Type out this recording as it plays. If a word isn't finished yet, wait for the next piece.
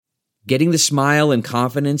Getting the smile and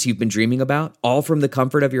confidence you've been dreaming about, all from the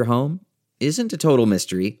comfort of your home, isn't a total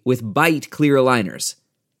mystery with Byte clear aligners.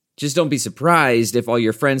 Just don't be surprised if all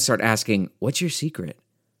your friends start asking, "What's your secret?"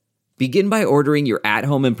 Begin by ordering your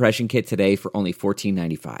at-home impression kit today for only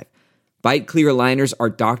 $14.95. Byte clear aligners are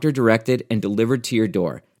doctor-directed and delivered to your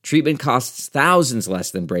door. Treatment costs thousands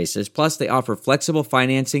less than braces, plus they offer flexible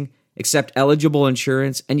financing, accept eligible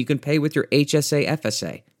insurance, and you can pay with your HSA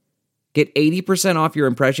FSA. Get 80% off your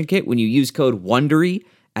impression kit when you use code WONDERY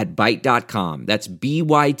at Byte.com. That's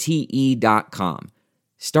BYTE.com.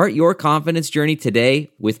 Start your confidence journey today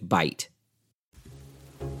with Byte.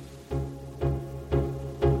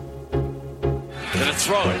 Gonna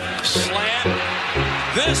throw it. Slant.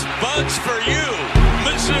 This bug's for you,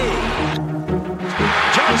 Mizzou.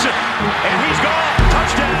 Johnson, and he's gone.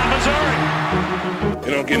 Touchdown, Missouri.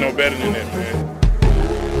 It don't get no better than that, man.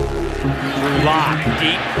 Lock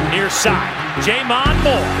deep near side. Jamon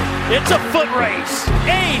Moore. It's a foot race.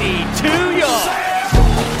 82 yards.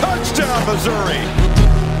 Touchdown, Missouri.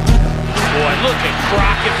 Boy, look at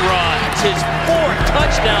Crockett run. It's his fourth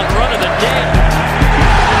touchdown run of the day.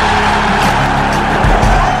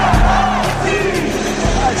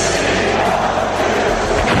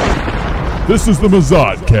 This is the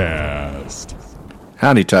Mazodcast.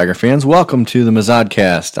 Howdy, Tiger fans. Welcome to the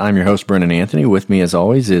Mazodcast. I'm your host, Brennan Anthony. With me, as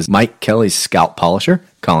always, is Mike Kelly's scalp polisher,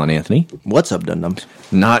 Colin Anthony. What's up, Dum-Dums?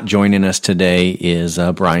 Not joining us today is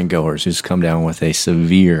Brian Goers, who's come down with a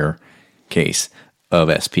severe case of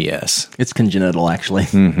SPS. It's congenital, actually.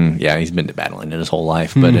 Yeah, he's been battling it his whole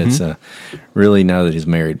life, but it's really, now that he's a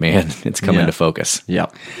married man, it's come into focus.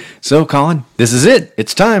 Yep. So, Colin, this is it.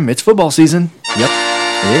 It's time. It's football season. Yep,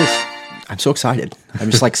 it is. I'm so excited. I'm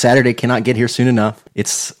just like, Saturday cannot get here soon enough.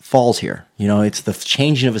 It's fall's here. You know, it's the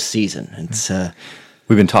changing of a season. It's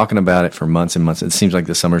We've been talking about it for months and months. It seems like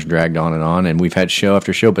the summer's dragged on, and we've had show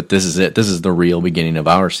after show, but this is it. This is the real beginning of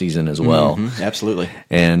our season as well. Absolutely.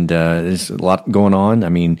 And there's a lot going on. I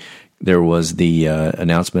mean, there was the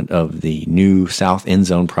announcement of the new South End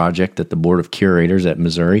Zone project that the Board of Curators at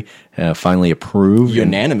Missouri finally approved.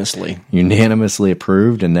 Unanimously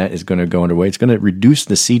approved, and that is going to go underway. It's going to reduce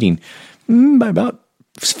the seating by about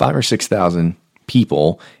 5,000 or 6,000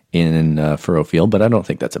 people in Furrow Field, but I don't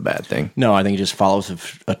think that's a bad thing. No, I think it just follows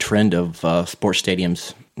a trend of sports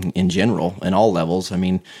stadiums in general, in all levels. I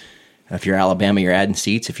mean, if you're Alabama, you're adding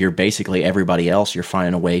seats. If you're basically everybody else, you're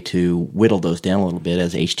finding a way to whittle those down a little bit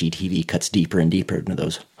as HGTV cuts deeper and deeper into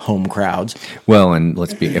those home crowds. Well, and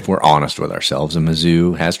if we're honest with ourselves, and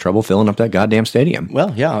Mizzou has trouble filling up that goddamn stadium.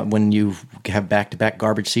 Well, yeah, when you have back-to-back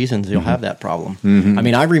garbage seasons, you'll have that problem. I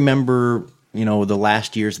mean, I remember, the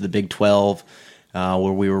last years of the Big 12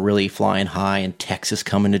 where we were really flying high and Texas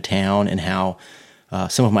coming to town, and how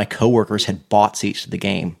some of my coworkers had bought seats to the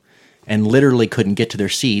game and literally couldn't get to their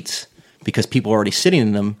seats because people were already sitting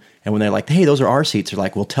in them. And when they're like, "Hey, those are our seats," they're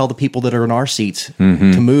like, "Well, tell the people that are in our seats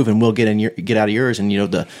to move, and we'll get out of yours." And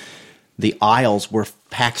the aisles were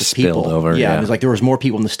packed with people. Spilled over. Yeah, it was like there was more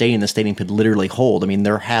people in the stadium. The stadium could literally hold. I mean,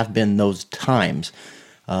 there have been those times.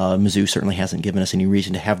 Mizzou certainly hasn't given us any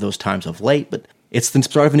reason to have those times of late, but it's the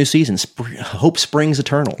start of a new season. Hope springs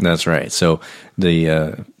eternal. That's right. So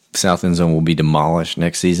the South End Zone will be demolished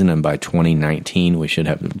next season, and by 2019, we should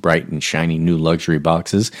have bright and shiny new luxury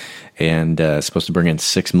boxes, and it's supposed to bring in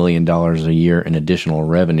 $6 million a year in additional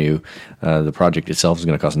revenue. The project itself is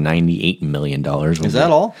going to cost $98 million. Is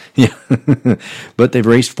that all? Yeah. But they've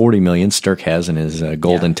raised $40 million. Stirk has in his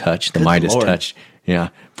golden touch, the Good Midas Lord. touch,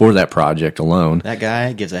 for that project alone. That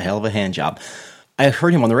guy gives a hell of a hand job. I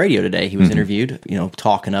heard him on the radio today. He was interviewed,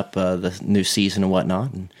 talking up the new season and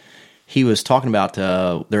whatnot, and he was talking about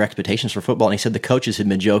their expectations for football, and he said the coaches had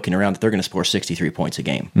been joking around that they're going to score 63 points a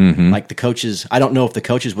game. Like the coaches, I don't know if the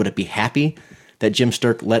coaches would be happy that Jim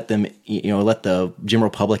Stirk let them, let the Jim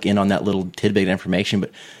Republic in on that little tidbit of information,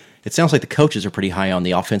 but it sounds like the coaches are pretty high on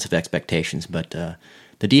the offensive expectations. But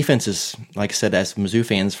the defense is, like I said, as Mizzou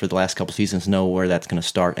fans for the last couple seasons know where that's going to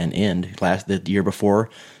start and end. The year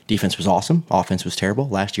before, defense was awesome. Offense was terrible.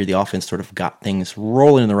 Last year, the offense sort of got things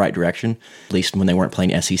rolling in the right direction, at least when they weren't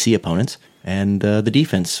playing SEC opponents. And the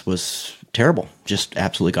defense was terrible. Just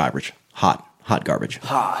absolutely garbage. Hot garbage.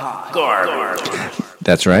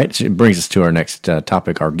 That's right. It brings us to our next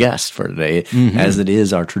topic, our guest for today. As it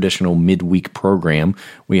is our traditional midweek program,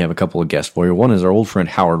 we have a couple of guests for you. One is our old friend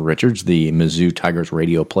Howard Richards, the Mizzou Tigers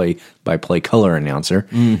radio play-by-play color announcer,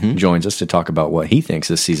 joins us to talk about what he thinks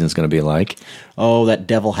this season is going to be like. Oh, that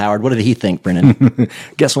devil Howard. What did he think, Brennan?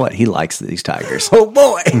 Guess what? He likes these Tigers. Oh,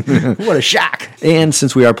 boy. What a shock. And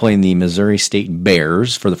since we are playing the Missouri State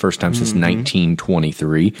Bears for the first time since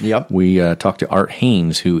 1923, Yep. we talked to Art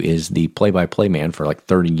Haynes, who is the play-by-play man for like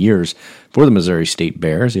 30 years for the Missouri State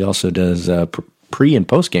Bears. He also does pre and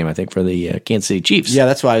post game, I think, for the Kansas City Chiefs. Yeah,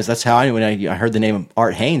 that's how I knew when I heard the name of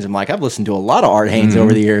Art Haynes. I'm like, I've listened to a lot of Art Haynes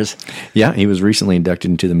over the years. Yeah, he was recently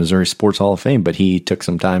inducted into the Missouri Sports Hall of Fame, but he took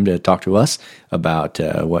some time to talk to us about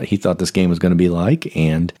what he thought this game was going to be like,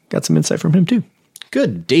 and got some insight from him too.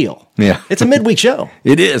 Good deal. Yeah. It's a midweek show.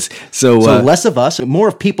 It is. So less of us, more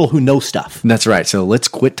of people who know stuff. That's right. So let's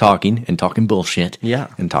quit talking and talking bullshit. Yeah.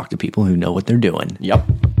 And talk to people who know what they're doing. Yep.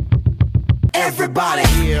 Everybody,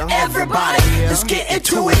 let's get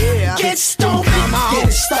into it. Get stoked, get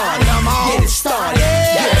it started, get it started,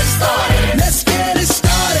 get it started. Let's get it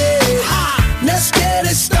started. Let's get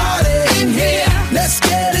it started in here. Let's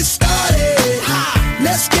get it started.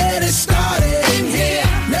 Let's get it started in here.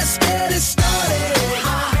 Let's get it started.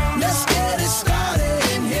 Let's get it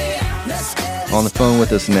started in here. Let's get it. On the phone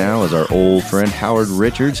with us now is our old friend Howard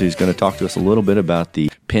Richards, who's going to talk to us a little bit about the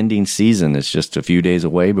pending season. It's just a few days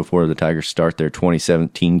away before the Tigers start their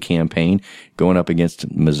 2017 campaign, going up against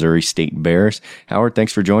Missouri State Bears. Howard,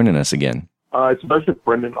 thanks for joining us again. It's a pleasure,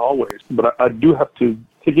 Brendan, always. But I do have to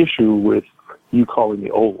take issue with you calling me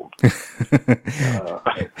old.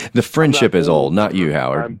 The friendship is old, not you,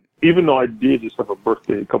 Howard. Even though I did just have a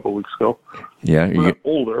birthday a couple of weeks ago. Yeah, I'm not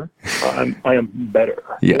older. I am better.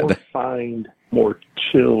 Yeah, more refined, more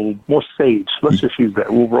chilled, more sage. Let's just use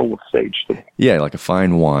that. We'll roll with sage. Yeah, like a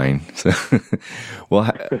fine wine. So,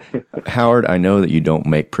 well, Howard, I know that you don't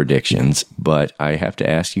make predictions, but I have to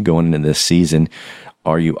ask you, going into this season,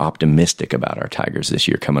 are you optimistic about our Tigers this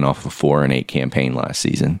year, coming off of a 4-8 campaign last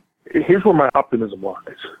season? Here's where my optimism lies.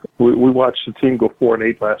 We watched the team go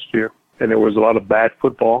 4-8 last year, and there was a lot of bad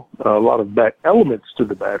football, a lot of bad elements to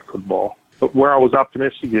the bad football. But where I was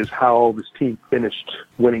optimistic is how this team finished,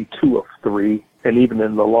 winning 2 of 3, and even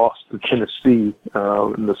in the loss to Tennessee,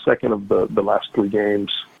 in the second of the last 3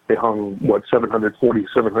 games, they hung, 740,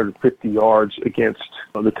 750 yards against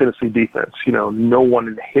the Tennessee defense. You know, no one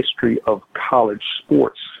in the history of college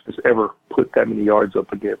sports has ever put that many yards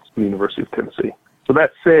up against the University of Tennessee. So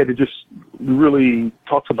that said, it just really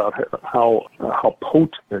talks about how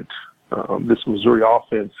potent this Missouri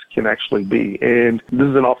offense can actually be. And this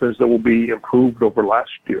is an offense that will be improved over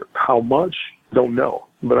last year. How much? Don't know.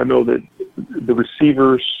 But I know that the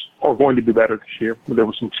receivers are going to be better this year. There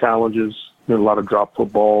were some challenges. There were a lot of drop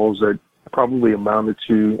footballs that probably amounted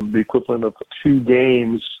to the equivalent of 2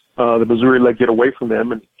 games that Missouri let get away from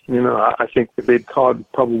them. And, you know, I think if they'd caught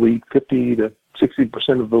probably 50 to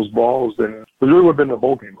 60% of those balls, then Missouri would have been in a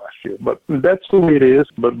bowl game last year. But that's the way it is.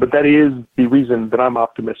 But that is the reason that I'm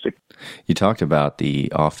optimistic. You talked about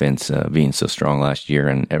the offense being so strong last year,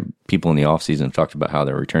 and people in the offseason have talked about how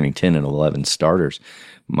they're returning 10 and 11 starters.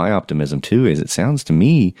 My optimism, too, is it sounds to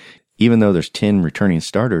me, even though there's 10 returning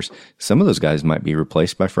starters, some of those guys might be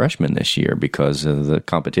replaced by freshmen this year because the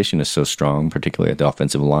competition is so strong, particularly at the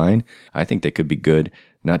offensive line. I think they could be good,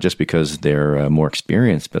 not just because they're more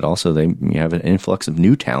experienced, but also they have an influx of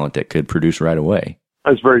new talent that could produce right away.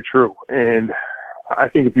 That's very true. And I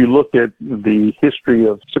think if you look at the history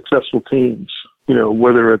of successful teams, you know,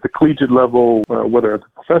 whether at the collegiate level, whether at the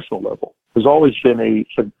professional level, there's always been a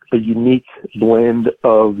unique blend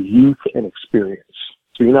of youth and experience.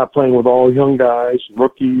 So you're not playing with all young guys,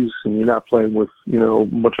 rookies, and you're not playing with, you know, a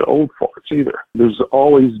bunch of old farts either. There's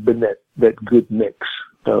always been that good mix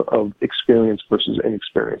of experience versus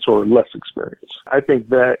inexperience or less experience. I think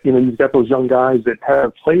that, you know, you've got those young guys that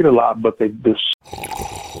have played a lot, but they're...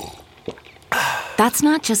 That's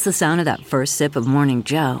not just the sound of that first sip of Morning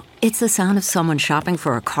Joe. It's the sound of someone shopping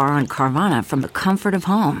for a car on Carvana from the comfort of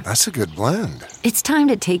home. That's a good blend. It's time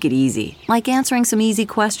to take it easy, like answering some easy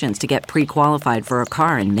questions to get pre-qualified for a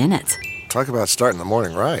car in minutes. Talk about starting the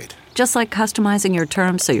morning right. Just like customizing your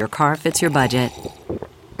terms so your car fits your budget.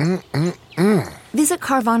 Visit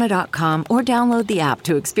Carvana.com or download the app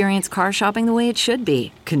to experience car shopping the way it should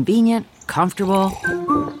be. Convenient, comfortable.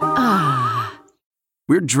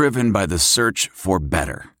 We're driven by the search for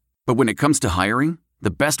better. But when it comes to hiring,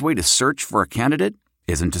 the best way to search for a candidate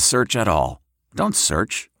isn't to search at all. Don't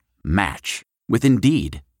search. Match. With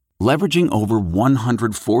Indeed. Leveraging over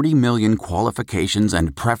 140 million qualifications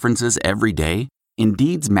and preferences every day,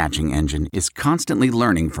 Indeed's matching engine is constantly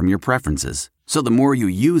learning from your preferences. So the more you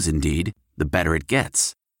use Indeed, the better it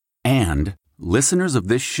gets. And listeners of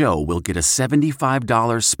this show will get a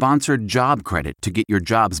 $75 sponsored job credit to get your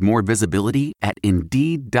jobs more visibility at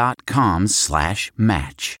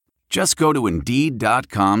Indeed.com/match. Just go to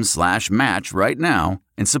Indeed.com/match right now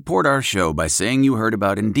and support our show by saying you heard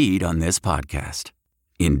about Indeed on this podcast.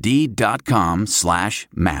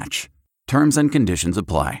 Indeed.com/match. Terms and conditions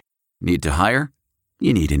apply. Need to hire?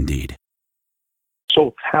 You need Indeed.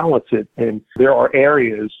 so talented, and there are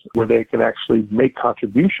areas where they can actually make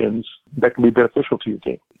contributions that can be beneficial to your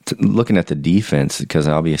team. Looking at the defense, because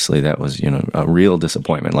obviously that was, a real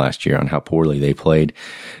disappointment last year on how poorly they played.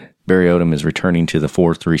 Barry Odom is returning to the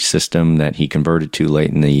 4-3 system that he converted to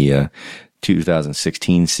late in the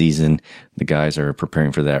 2016 season. The guys are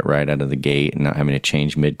preparing for that right out of the gate and not having to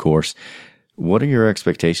change mid-course. What are your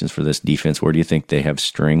expectations for this defense? Where do you think they have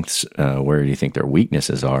strengths? Where do you think their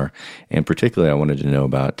weaknesses are? And particularly, I wanted to know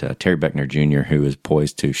about Terry Beckner Jr., who is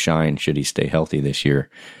poised to shine should he stay healthy this year.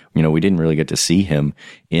 We didn't really get to see him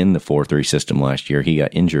in the 4-3 system last year. He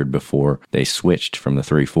got injured before they switched from the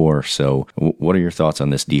 3-4. So what are your thoughts on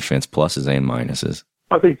this defense, pluses and minuses?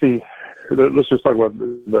 I think let's just talk about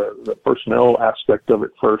the personnel aspect of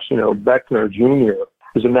it first. Beckner Jr.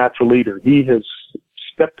 is a natural leader. He has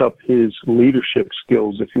stepped up his leadership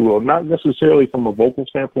skills, if you will, not necessarily from a vocal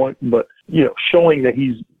standpoint, but, showing that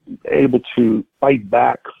he's able to fight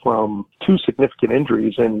back from 2 significant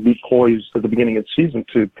injuries and be poised at the beginning of the season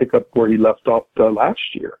to pick up where he left off last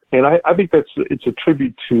year. And I think it's a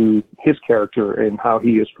tribute to his character and how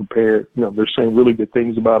he is prepared. They're saying really good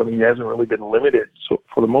things about him. He hasn't really been limited, so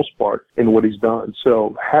for the most part, in what he's done.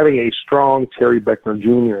 So having a strong Terry Beckner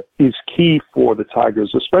Jr. is key for the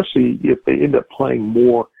Tigers, especially if they end up playing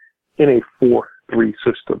more in a 4-3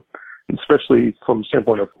 system. Especially from the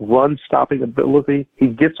standpoint of run-stopping ability, he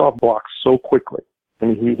gets off blocks so quickly,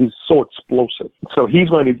 and he's so explosive. So he's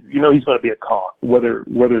going to, he's going to be a cog, whether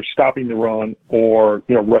stopping the run or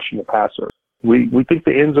rushing the passer. We think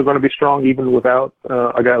the ends are going to be strong even without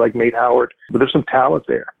a guy like Nate Howard, but there's some talent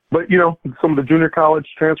there. But some of the junior college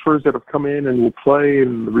transfers that have come in and will play,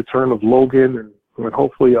 and the return of Logan and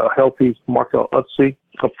hopefully a healthy Markel Utsey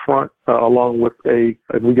up front, along with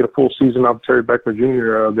if we get a full season out of Terry Beckner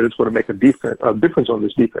Jr., that it's going to make a difference on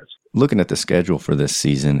this defense. Looking at the schedule for this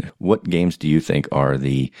season, what games do you think are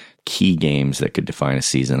the key games that could define a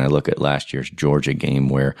season? I look at last year's Georgia game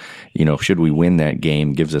where, should we win that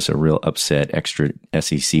game, gives us a real upset, extra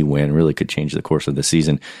SEC win, really could change the course of the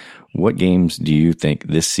season. What games do you think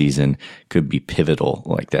this season could be pivotal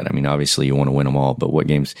like that? I mean, obviously you want to win them all, but what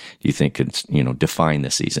games do you think could, define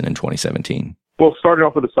the season in 2017? Well, starting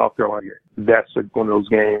off with the South Carolina game, that's one of those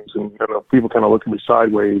games, and people kind of look at me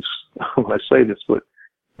sideways when I say this, but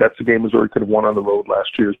that's a game Missouri could have won on the road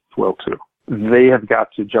last year as well, too. They have got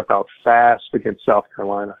to jump out fast against South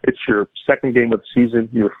Carolina. It's your second game of the season,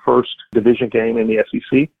 your first division game in the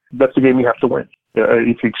SEC. That's a game you have to win.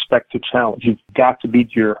 If you expect to challenge, you've got to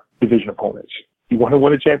beat your division opponents. You want to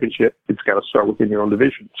win a championship, it's got to start within your own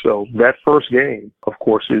division. So that first game, of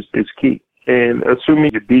course, is key. And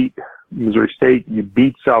assuming you beat Missouri State, you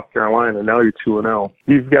beat South Carolina, now you're 2-0.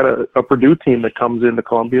 You've got a Purdue team that comes into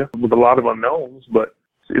Columbia with a lot of unknowns, but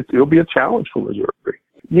it'll be a challenge for Missouri.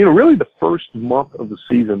 Really the first month of the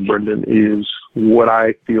season, Brendan, is what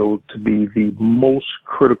I feel to be the most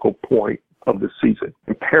critical point of the season.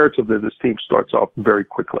 Imperative that this team starts off very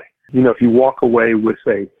quickly. If you walk away with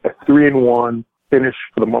a 3-1 finish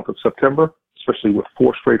for the month of September, especially with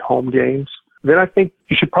 4 straight home games, then I think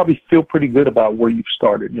you should probably feel pretty good about where you've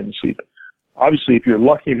started in the season. Obviously, if you're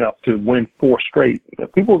lucky enough to win 4 straight,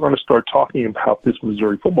 people are going to start talking about this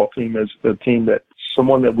Missouri football team as a team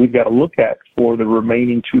someone that we've got to look at for the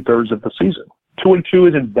remaining 2/3 of the season. 2-2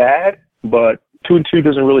 isn't bad, but 2-2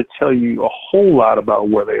 doesn't really tell you a whole lot about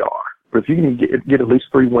where they are. But if you can get at least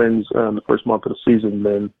 3 wins in the first month of the season,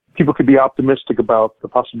 then people could be optimistic about the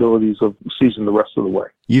possibilities of the season the rest of the way.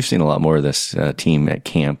 You've seen a lot more of this team at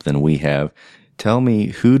camp than we have. Tell me,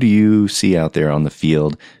 who do you see out there on the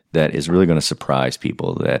field that is really going to surprise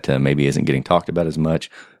people, that maybe isn't getting talked about as much,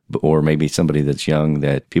 or maybe somebody that's young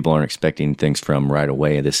that people aren't expecting things from right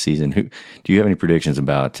away this season? Do you have any predictions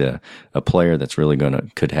about a player that's really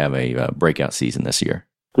could have a breakout season this year?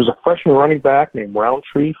 There's a freshman running back named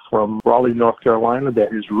Roundtree from Raleigh, North Carolina,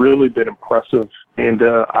 that has really been impressive, and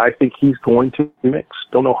I think he's going to mix.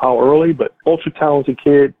 Don't know how early, but ultra-talented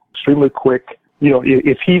kid, extremely quick.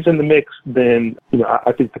 If he's in the mix, then,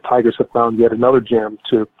 I think the Tigers have found yet another gem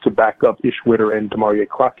to back up Ish Witter and Demarie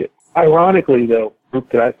Crockett. Ironically, though, a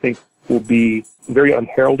group that I think will be very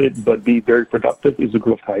unheralded but be very productive is the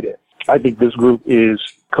group of tight ends. I think this group is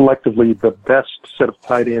collectively the best set of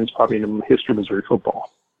tight ends probably in the history of Missouri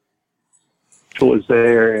football. Is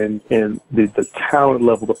there, and the talent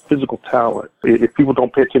level, the physical talent. If people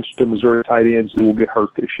don't pay attention to Missouri tight ends, they will get hurt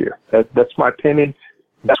this year. That's my opinion.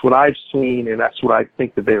 That's what I've seen, and that's what I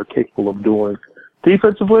think that they are capable of doing.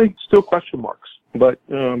 Defensively, still question marks. But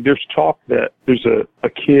there's talk that there's a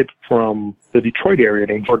kid from the Detroit area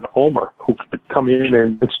named Jordan Ulmer who could come in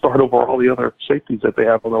and start over all the other safeties that they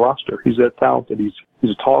have on the roster. He's that talented. He's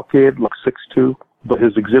a tall kid, like 6'2", but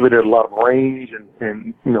has exhibited a lot of range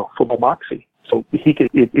and football moxie. So he could,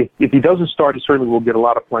 if he doesn't start, he certainly will get a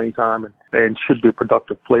lot of playing time and should be a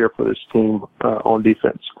productive player for this team on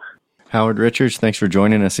defense. Howard Richards, thanks for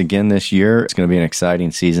joining us again this year. It's going to be an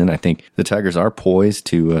exciting season. I think the Tigers are poised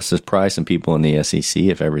to surprise some people in the SEC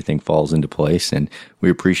if everything falls into place. And we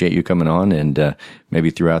appreciate you coming on, and maybe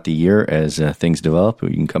throughout the year as things develop, you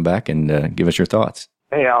can come back and give us your thoughts.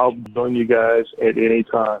 Hey, I'll join you guys at any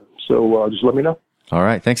time. So just let me know. All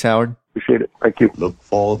right. Thanks, Howard. Appreciate it. Thank you. Look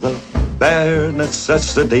for the bare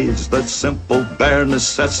necessities, the simple bare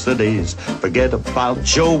necessities. Forget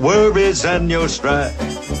about your worries and your strife.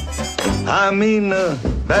 I mean the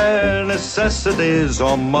bare necessities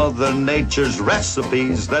are Mother Nature's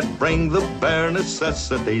recipes that bring the bare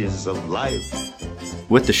necessities of life.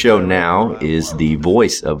 With the show now is the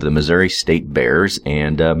voice of the Missouri State Bears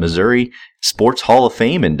and Missouri Sports Hall of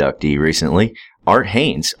Fame inductee recently, Art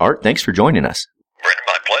Haynes. Art, thanks for joining us. Brendan,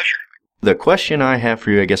 my pleasure. The question I have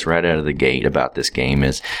for you, I guess, right out of the gate about this game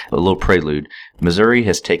is a little prelude. Missouri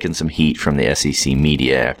has taken some heat from the SEC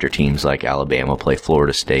media after teams like Alabama play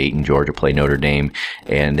Florida State and Georgia play Notre Dame,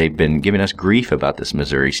 and they've been giving us grief about this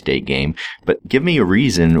Missouri State game. But give me a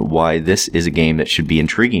reason why this is a game that should be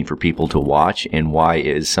intriguing for people to watch, and why it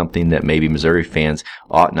is something that maybe Missouri fans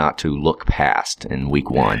ought not to look past in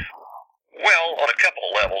Week 1. Well, on a couple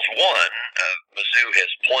of levels. One, Mizzou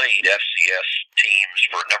has played FCS teams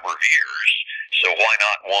for a number of years, so why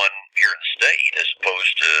not one here in the state as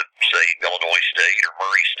opposed to, say, Illinois State or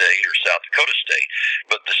Murray State or South Dakota State?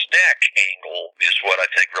 But the stack angle is what I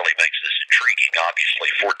think really makes this intriguing. Obviously,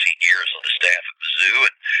 14 years on the staff at Mizzou,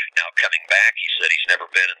 and now coming back, he said he's never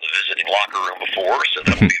been in the visiting locker room before, so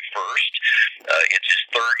that'll be a first. It's his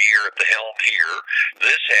third year at the helm here.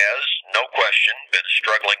 This has, no question, been a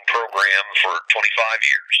struggling program for 25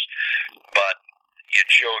 years, but it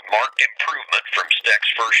showed marked improvement from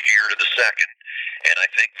Steck's first year to the second, and I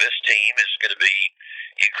think this team is going to be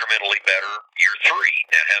incrementally better year 3.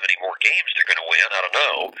 Now, how many more games they're going to win, I don't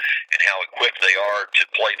know, and how equipped they are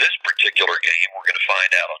to play this particular game, we're going to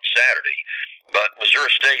find out on Saturday. But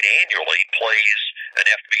Missouri State annually plays an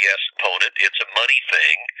FBS opponent. It's a money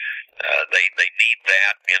thing. They need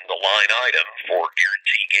that in the line item for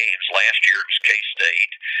guarantee games. Last year it was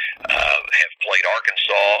K-State, have played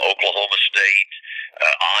Arkansas, Oklahoma State,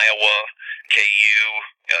 Iowa, KU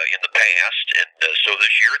in the past, and so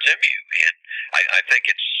this year it's MU. And I think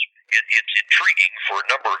it's intriguing for a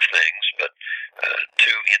number of things, but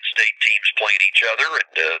two in-state teams playing each other, and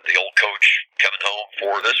the old coach coming home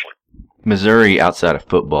for this one. Missouri, outside of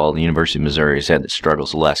football, the University of Missouri has had the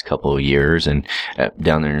struggles the last couple of years, and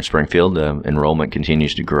down there in Springfield, enrollment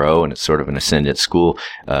continues to grow, and it's sort of an ascendant school,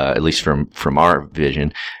 at least from our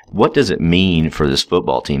vision. What does it mean for this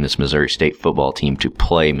football team, this Missouri State football team, to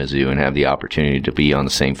play Mizzou and have the opportunity to be on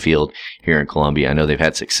the same field here in Columbia? I know they've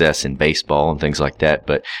had success in baseball and things like that,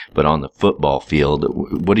 but on the football field,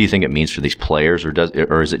 what do you think it means for these players,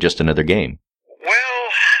 or is it just another game? Well,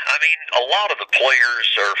 I mean, a lot of the players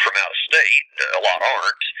are from out of state. A lot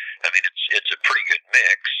aren't. I mean, it's a pretty good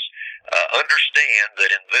mix. Understand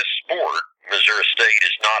that in this sport, Missouri State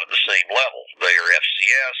is not at the same level. They are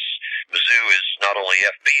FCS. Mizzou is not only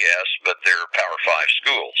FBS, but they're Power 5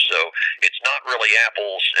 schools. So it's not really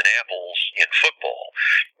apples and apples in football.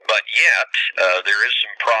 But yet, there is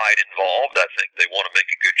some pride involved. I think they want to make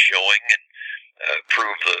a good showing and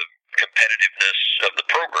prove the competitiveness of the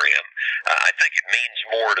program. I think it means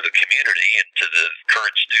more to the community and to the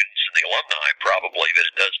current students and the alumni probably than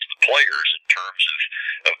it does to the players in terms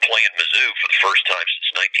of playing Mizzou for the first time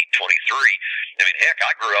since 1923. I mean, heck,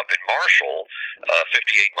 I grew up in Marshall,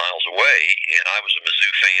 58 miles away, and I was a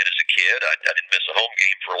Mizzou fan as a kid. I didn't miss a home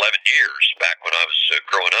game for 11 years back when I was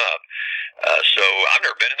growing up. So I've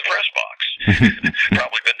never been in the press box.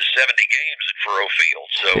 Probably been to 70 games at Faurot Field.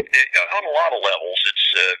 So on a lot of levels,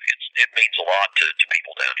 it means a lot to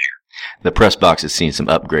people down here. The press box has seen some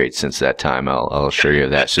upgrades since that time. I'll assure you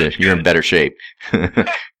of that. So you're in better shape.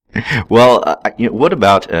 Well, what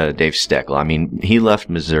about Dave Steckel? I mean, he left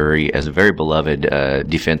Missouri as a very beloved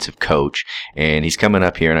defensive coach, and he's coming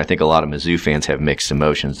up here, and I think a lot of Mizzou fans have mixed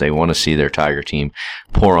emotions. They want to see their Tiger team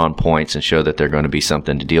pour on points and show that they're going to be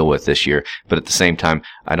something to deal with this year. But at the same time,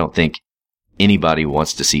 I don't think anybody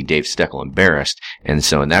wants to see Dave Steckel embarrassed, and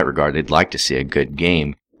so in that regard, they'd like to see a good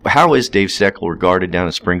game. How is Dave Steckel regarded down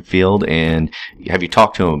in Springfield, and have you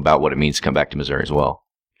talked to him about what it means to come back to Missouri as well?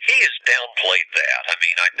 He has downplayed that. I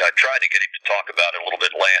mean, I tried to get him to talk about it a little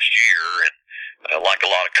bit last year, and like a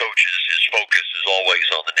lot of coaches, his focus is always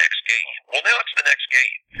on the next game. Well, now it's the next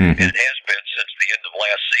game, and it has been since the end of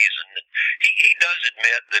last season. He does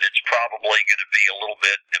admit that it's probably going to be a little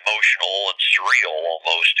bit emotional and surreal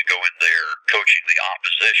almost to go in there coaching the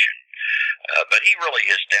opposition. But he really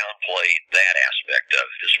has downplayed that aspect of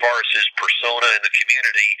it. As far as his persona in the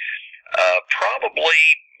community, probably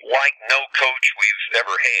like no coach we've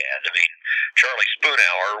ever had. I mean, Charlie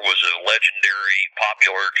Spoonhour was a legendary,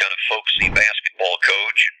 popular, kind of folksy basketball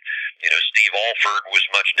coach. Steve Alford was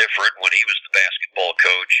much different when he was the basketball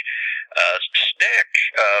coach. Steck,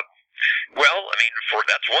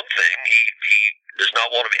 that's one thing. He does not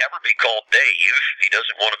want to ever be called Dave. He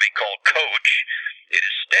doesn't want to be called Coach. It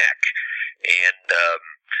is Steck. And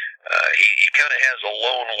he kind of has a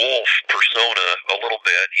lone wolf persona a little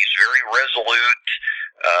bit. He's very resolute,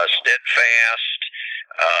 steadfast.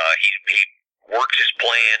 He works his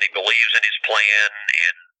plan. He believes in his plan,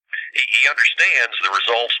 and he understands the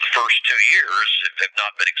results the first 2 years have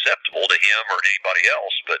not been acceptable to him or anybody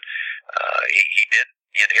else. But he did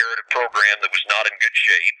inherit a program that was not in good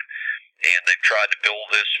shape, and they've tried to build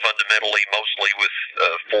this fundamentally mostly with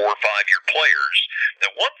 4 or 5 year players.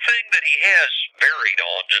 Now, one thing that he has varied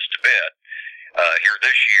on just a bit here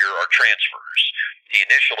this year are transfers. He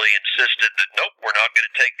initially insisted that, nope, we're not going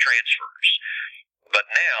to take transfers. But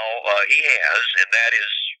now he has, and that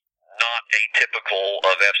is not atypical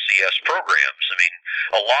of FCS programs. I mean,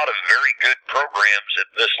 a lot of very good programs at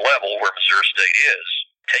this level where Missouri State is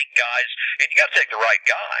take guys, and you got to take the right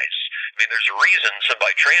guys. I mean, there's a reason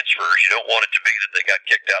somebody transfers. You don't want it to be that they got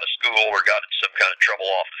kicked out of school or got in some kind of trouble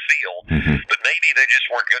off the field. But maybe they just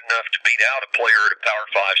weren't good enough to beat out a player at a Power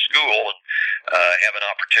 5 school and have an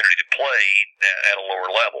opportunity to play at a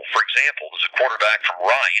lower level. For example, there's a quarterback from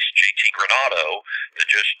Rice, JT Granado, that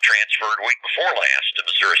just transferred week before last to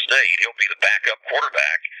Missouri State. He'll be the backup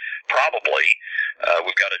quarterback, probably.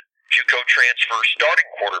 We've got a JUCO transfer starting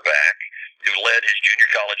quarterback who led his junior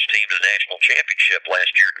college team to the national championship last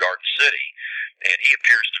year at Garden City, and he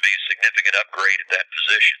appears to be a significant upgrade at that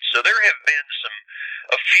position. So there have been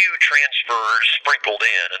a few transfers sprinkled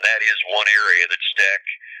in, and that is one area that Steck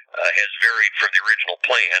has varied from the original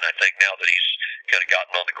plan. I think now that he's kind of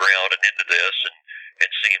gotten on the ground and into this and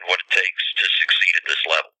seen what it takes to succeed at this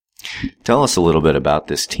level. Tell us a little bit about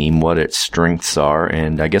this team, what its strengths are,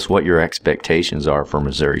 and I guess what your expectations are for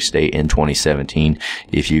Missouri State in 2017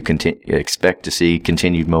 if you expect to see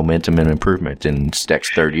continued momentum and improvement in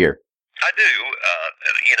Steck's third year. I do.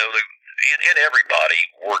 And everybody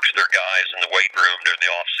works their guys in the weight room during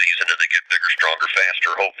the off-season, and they get bigger, stronger,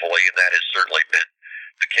 faster, hopefully, and that has certainly been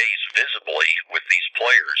the case visibly with these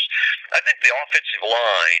players. I think the offensive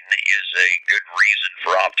line is a good reason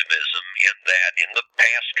for optimism in that in the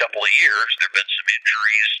past couple of years there have been some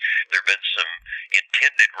injuries, there have been some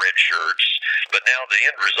intended red shirts, but now the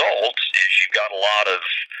end result is you've got a lot of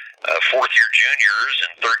fourth-year juniors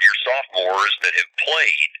and third-year sophomores that have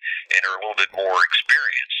played and are a little bit more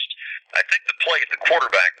experienced. I think the play at the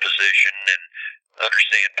quarterback position, and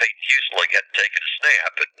understand Peyton Hueslick hadn't taken a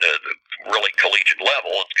snap at the really collegiate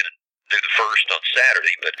level. It's going to do the first on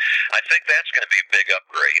Saturday, but I think that's going to be a big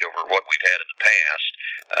upgrade over what we've had in the past.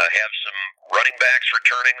 Have some running backs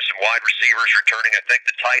returning, some wide receivers returning. I think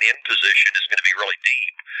the tight end position is going to be really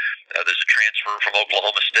deep. There's a transfer from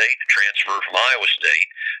Oklahoma State, a transfer from Iowa State.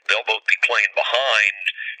 They'll both be playing behind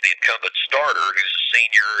the incumbent starter, who's a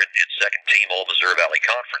senior and second team All-Missouri Valley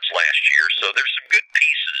Conference last year. So there's some good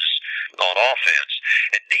pieces on offense.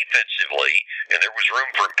 And defensively, and there was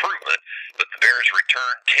room for improvement, but the Bears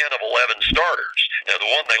returned 10 of 11 starters. Now,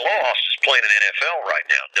 the one they lost is playing in NFL right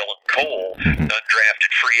now. Dylan Cole,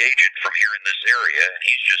 undrafted free agent from here in this area, and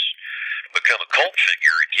he's just become a cult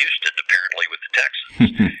figure in Houston, apparently, with the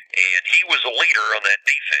Texans. And he was a leader on that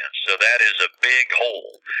defense, so that is a big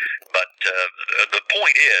hole. But the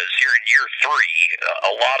point is, here in year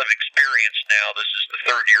 3, a lot of experience now. This is the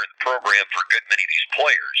third year in the program for a good many of these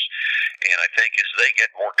players. And I think as they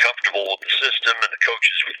get more comfortable with the system and the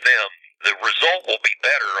coaches with them, the result will be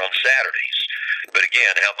better on Saturdays. But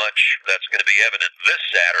again, how much that's going to be evident this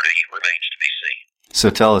Saturday remains to be seen. So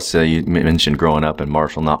tell us, you mentioned growing up in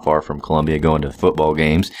Marshall, not far from Columbia, going to football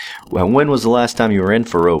games. Well, when was the last time you were in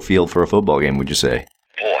Faurot Field for a football game, would you say?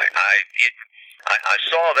 Boy, I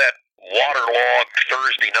saw that waterlogged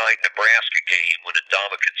Thursday night Nebraska game when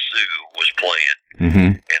Ndamukong Suh was playing.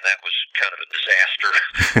 And that was kind of a disaster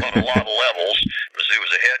on a lot of levels. Mizzou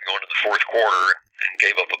was ahead going to the fourth quarter and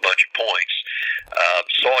gave up a bunch of points.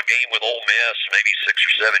 Saw a game with Ole Miss maybe 6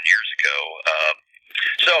 or 7 years ago.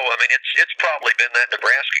 So, I mean, it's probably been that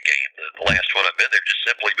Nebraska game, the last one I've been there, just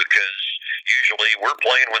simply because usually we're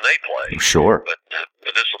playing when they play. Sure. But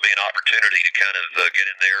this will be an opportunity to kind of get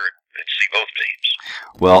in there and see both teams.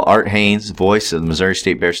 Well, Art Haynes, voice of the Missouri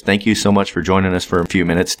State Bears, thank you so much for joining us for a few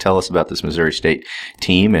minutes. Tell us about this Missouri State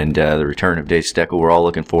team and the return of Dave Steckel. We're all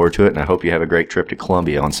looking forward to it, and I hope you have a great trip to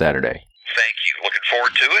Columbia on Saturday. Thank you. Looking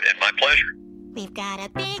forward to it, and my pleasure. We've got a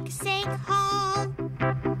big sinkhole,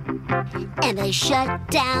 and they shut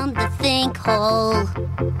down the think hole.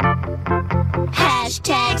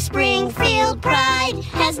 Hashtag Springfield Pride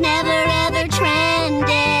has never ever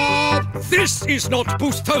trended. This is not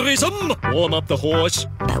boosterism. Warm up the horse.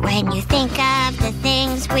 But when you think of the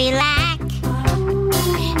things we lack,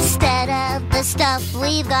 instead of the stuff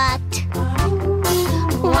we've got,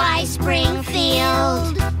 why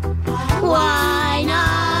Springfield? Why not?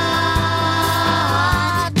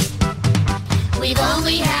 We've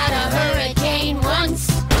only had a hurricane once.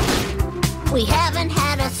 We haven't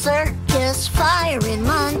had a circus fire in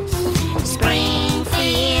months.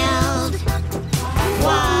 Springfield,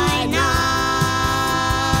 why not?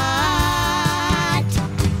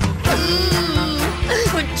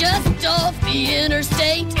 We're just off the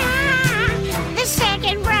interstate. The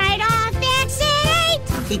second right off exit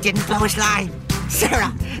 8. He didn't blow his line.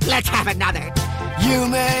 Sarah, let's have another. You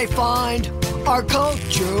may find our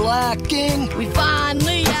culture lacking. We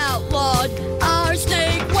finally outlawed our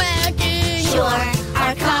snake wagging. Sure,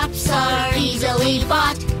 our cops are easily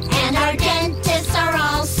bought, and our dentists are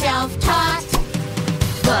all self-taught.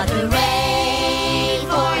 But hooray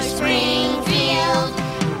for Springfield.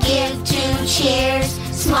 Give 2 cheers.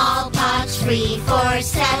 Smallpox free for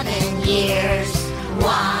 7 years.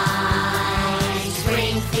 Why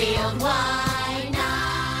Springfield? Why?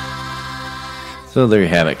 So there you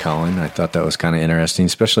have it, Colin. I thought that was kind of interesting,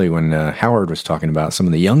 especially when Howard was talking about some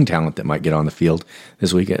of the young talent that might get on the field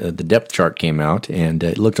this week. The depth chart came out, and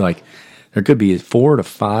it looked like there could be 4 to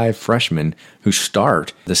 5 freshmen who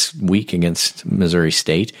start this week against Missouri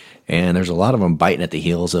State, and there's a lot of them biting at the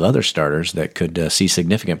heels of other starters that could see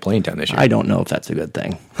significant playing time this year. I don't know if that's a good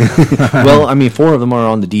thing. Well, I mean, 4 of them are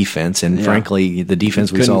on the defense, and frankly, the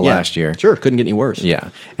defense we saw last year. Sure, couldn't get any worse.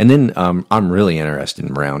 Yeah. And then I'm really interested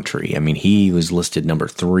in Roundtree. I mean, he was listed number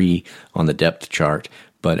 3 on the depth chart,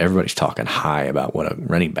 but everybody's talking high about what a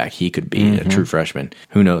running back he could be, a true freshman.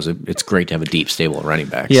 Who knows? It's great to have a deep stable of running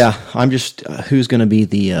backs. Yeah, I'm just who's going to be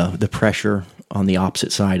the pressure on the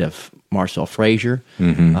opposite side of Marcel Frazier?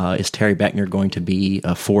 Is Terry Beckner going to be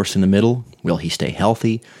a force in the middle? Will he stay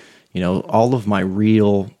healthy? You know, all of my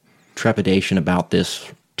real trepidation about this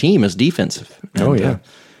team is defensive. And,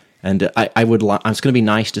 and I would. It's going to be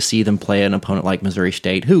nice to see them play an opponent like Missouri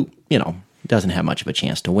State, who doesn't have much of a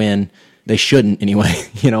chance to win. They shouldn't anyway,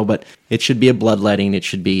 but it should be a bloodletting. It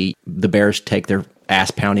should be the Bears take their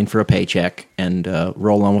ass pounding for a paycheck and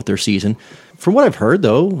roll on with their season. From what I've heard,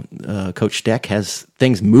 though, Coach Steck has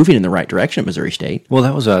things moving in the right direction at Missouri State. Well,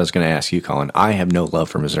 that was what I was going to ask you, Colin. I have no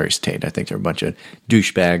love for Missouri State. I think they're a bunch of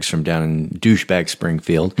douchebags from down in douchebag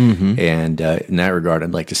Springfield. And in that regard,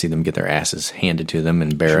 I'd like to see them get their asses handed to them,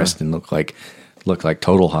 embarrassed, and look like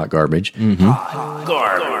total hot garbage. Hot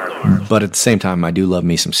garbage. But at the same time, I do love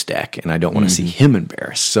me some Steck, and I don't want to see him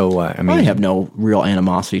embarrassed. So, I have no real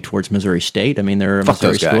animosity towards Missouri State. I mean, they're a Fuck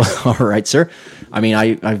Missouri those school. guys. All right, sir. I mean,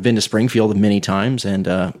 I've been to Springfield many times, and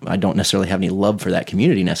I don't necessarily have any love for that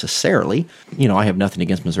community necessarily. I have nothing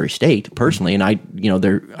against Missouri State personally, and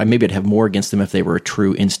maybe I'd have more against them if they were a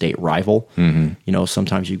true in-state rival.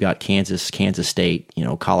 Sometimes you've got Kansas State,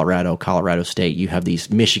 Colorado State. You have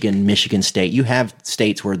these Michigan State. You have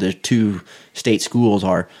states where the 2 state schools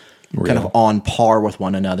are kind of on par with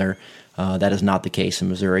one another. That is not the case in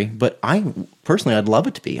Missouri. But I'd love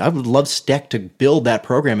it to be. I would love Steck to build that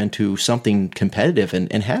program into something competitive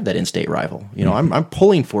and have that in-state rival. I'm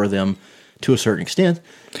pulling for them to a certain extent.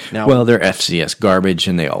 Now, well, they're FCS garbage,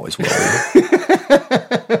 and they always will be.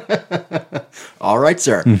 All right,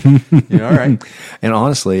 sir. All right. And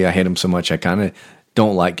honestly, I hate them so much, I kind of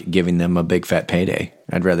don't like giving them a big fat payday.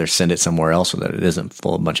 I'd rather send it somewhere else so that it isn't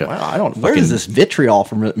full of a bunch of. Where is this vitriol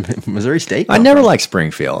from Missouri State? I never liked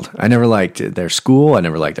Springfield. I never liked their school. I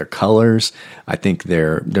never liked their colors. I think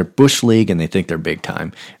they're Bush League, and they think they're big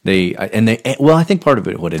time. I think part of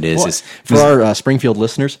it, what it is for our Springfield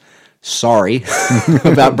listeners. Sorry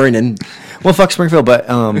about Brendan. Well, fuck Springfield, but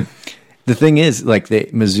the thing is,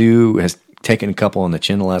 Mizzou has taken a couple on the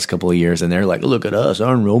chin the last couple of years, and they're like, look at us,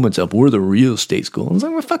 our enrollment's up, we're the real state school. And it's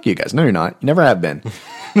like, well, fuck you guys. No, you're not. You never have been.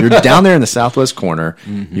 You're down there in the southwest corner.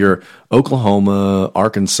 You're Oklahoma,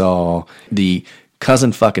 Arkansas, the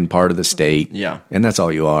cousin fucking part of the state. Yeah. And that's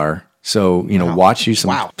all you are. So, watch you some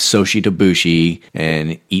Soshi Tabushi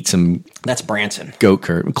and eat some... That's Branson. Goat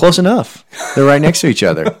curd. Close enough. They're right next to each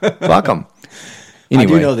other. Fuck them. Anyway.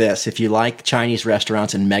 I do know this. If you like Chinese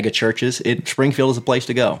restaurants and mega churches, Springfield is a place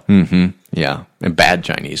to go. Mm-hmm. Yeah. And bad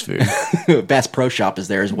Chinese food. Bass Pro Shop is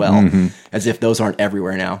there as well. As if those aren't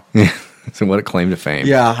everywhere now. So what a claim to fame.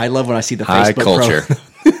 Yeah, I love when I see the High Facebook culture.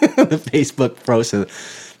 the Facebook posts of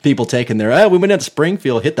people taking their, we went out to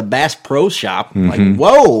Springfield, hit the Bass Pro Shop. Like,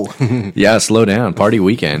 whoa. Yeah, slow down. Party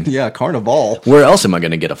weekend. Yeah, Carnival. Where else am I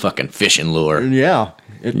going to get a fucking fishing lure? Yeah.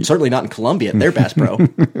 Certainly not in Columbia. They're Bass Pro.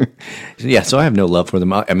 Yeah, so I have no love for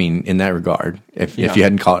them. I mean, in that regard, if you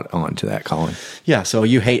hadn't caught on to that, Colin. Yeah, so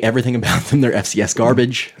you hate everything about them. They're FCS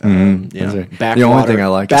garbage. The only thing I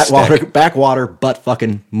like is backwater, butt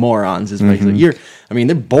fucking morons is basically.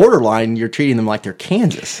 They're borderline. You're treating them like they're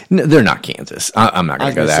Kansas. No, they're not Kansas. I'm not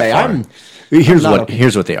going to go that far. Here's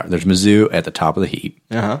what they are. There's Mizzou at the top of the heap,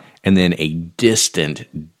 and then a distant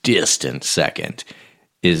second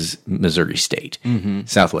is Missouri State,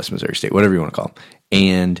 Southwest Missouri State, whatever you want to call them.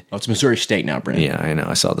 And it's Missouri State now, Brent. Yeah, I know.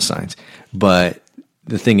 I saw the signs. But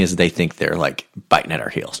the thing is, they think they're like biting at our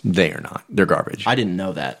heels. They are not. They're garbage. I didn't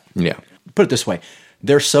know that. Yeah. Put it this way.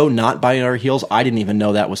 They're so not biting our heels, I didn't even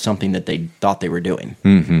know that was something that they thought they were doing.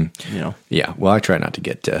 Yeah. Well, I try not to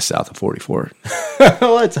get south of 44.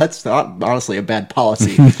 Well, that's not honestly a bad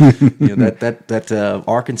policy. That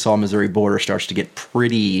Arkansas Missouri border starts to get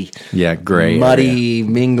pretty gray, muddy,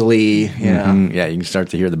 mingly. Yeah, yeah. You can start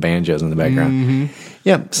to hear the banjos in the background.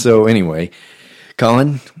 Yeah. So anyway,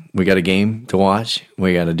 Colin, we got a game to watch.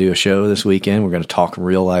 We got to do a show this weekend. We're going to talk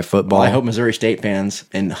real life football. Well, I hope Missouri State fans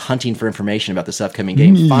and hunting for information about this upcoming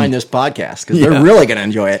game find this podcast because they're really going to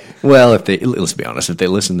enjoy it. Well, let's be honest, if they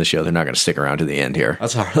listen to the show, they're not going to stick around to the end here.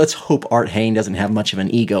 Let's hope Art Hain doesn't have much of an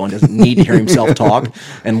ego and doesn't need to hear himself talk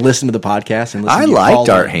and listen to the podcast. And listen I liked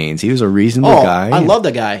Art Hain. He was a reasonable guy. I love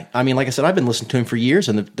the guy. I mean, like I said, I've been listening to him for years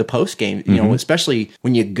in the post game. Especially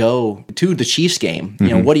when you go to the Chiefs game.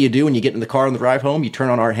 What do you do when you get in the car on the drive home? You turn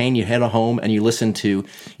on Art Hain, you head home, and you listen to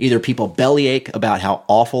either people bellyache about how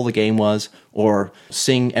awful the game was or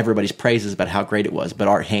sing everybody's praises about how great it was. But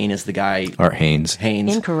Art Hain is the guy. Art Haines.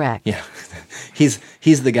 Incorrect. Yeah. He's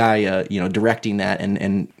the guy, directing that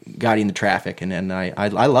and guiding the traffic. And I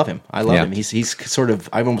love him. I love him. He's sort of,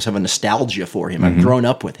 I almost have a nostalgia for him. I've grown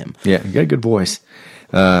up with him. Yeah. You got a good voice.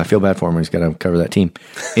 I feel bad for him. He's got to cover that team.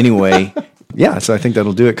 Anyway. Yeah, so I think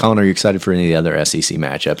that'll do it. Colin, are you excited for any of the other SEC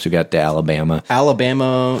matchups? We got the Alabama,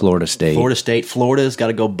 Florida State. Florida's got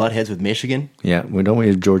to go butt heads with Michigan. Yeah, don't we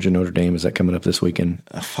have Georgia Notre Dame? Is that coming up this weekend?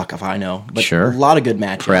 Fuck if I know. But sure. A lot of good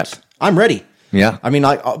matchups. Prep. I'm ready. Yeah. I mean,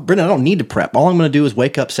 Brendan, I don't need to prep. All I'm going to do is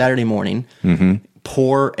wake up Saturday morning,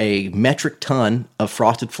 pour a metric ton of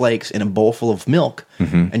Frosted Flakes in a bowl full of milk,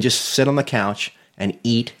 and just sit on the couch and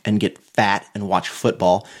eat and get fat and watch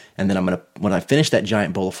football. And then when I finish that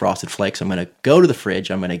giant bowl of Frosted Flakes, I'm going to go to the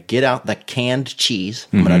fridge. I'm going to get out the canned cheese.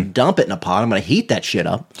 I'm going to dump it in a pot. I'm going to heat that shit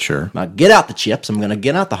up. Sure. I'm going to get out the chips. I'm going to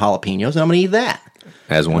get out the jalapenos, and I'm going to eat that.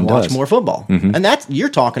 As one does. Watch more football. And you're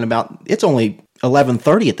talking about, it's only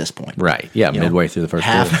 11:30 at this point. Right. Yeah, midway through the first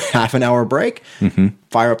quarter. Half an hour break.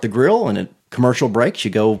 Fire up the grill, and at commercial breaks,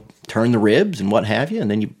 you go turn the ribs and what have you,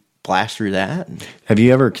 and then you blast through that. Have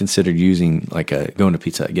you ever considered using, going to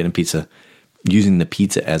pizza, getting pizza, using the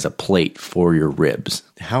pizza as a plate for your ribs?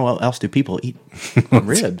 How else do people eat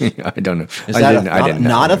ribs? I don't know. Is that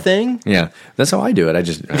not a thing? Yeah, that's how I do it. I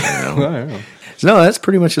don't know. I don't know. No, that's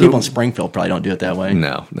pretty much people in Springfield probably don't do it that way.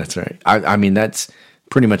 No, that's right. I mean, that's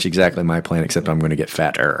pretty much exactly my plan, except I'm going to get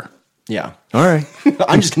fatter. Yeah. All right.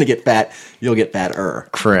 I'm just going to get fat. You'll get fatter.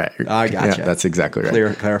 Correct. I gotcha. Yeah, that's exactly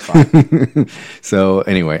right. Clarify. So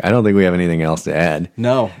anyway, I don't think we have anything else to add.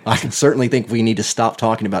 No, I certainly think we need to stop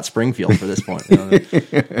talking about Springfield for this point.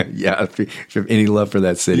 Yeah. If you have any love for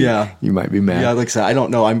that city, you might be mad. Yeah, like I said, I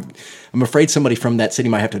don't know. I'm afraid somebody from that city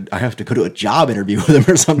might have to go to a job interview with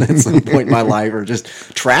them or something at some point in my life, or just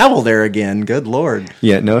travel there again. Good Lord.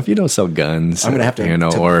 Yeah. No, if you don't sell guns, I'm going to have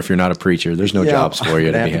to, or if you're not a preacher, there's no jobs for you.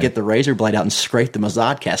 I have to get the razor blade out and scrape the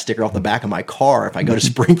Mazodcast sticker off the back of my car if I go to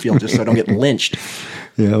Springfield, just so I don't get lynched.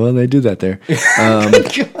 Yeah, well, they do that there.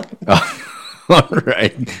 All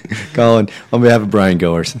right. Colin, on behalf of Brian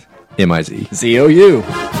Goers, MIZ. ZOU.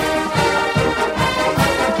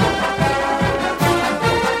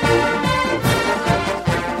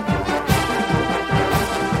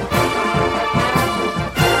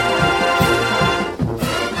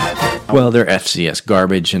 Well, they're FCS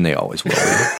garbage, and they always will be.